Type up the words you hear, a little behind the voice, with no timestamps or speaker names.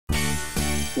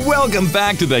Welcome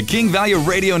back to the King Value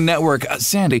Radio Network.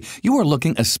 Sandy, you are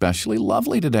looking especially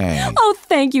lovely today. Oh,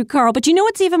 thank you, Carl. But you know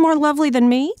what's even more lovely than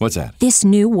me? What's that? This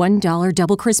new $1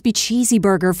 double crispy cheesy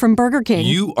burger from Burger King.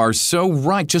 You are so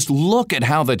right. Just look at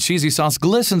how the cheesy sauce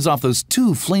glistens off those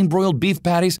 2 flame-broiled beef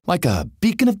patties like a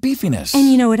beacon of beefiness.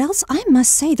 And you know what else? I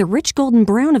must say the rich golden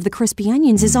brown of the crispy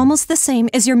onions is almost the same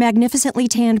as your magnificently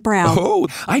tanned brown. Oh,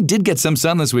 I did get some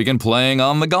sun this weekend playing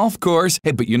on the golf course.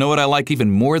 Hey, but you know what I like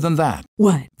even more than that?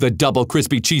 What? The double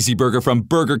crispy cheesy burger from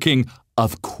Burger King,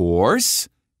 of course.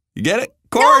 You get it?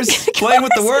 Course. Playing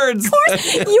with the words. Of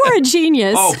course. You are a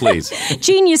genius. Oh, please.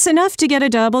 Genius enough to get a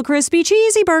double crispy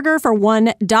cheesy burger for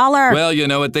 $1. Well, you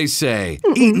know what they say.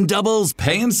 Eating doubles,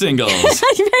 paying singles.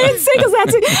 Paying singles,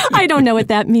 I don't know what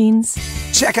that means.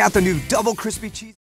 Check out the new double crispy cheese.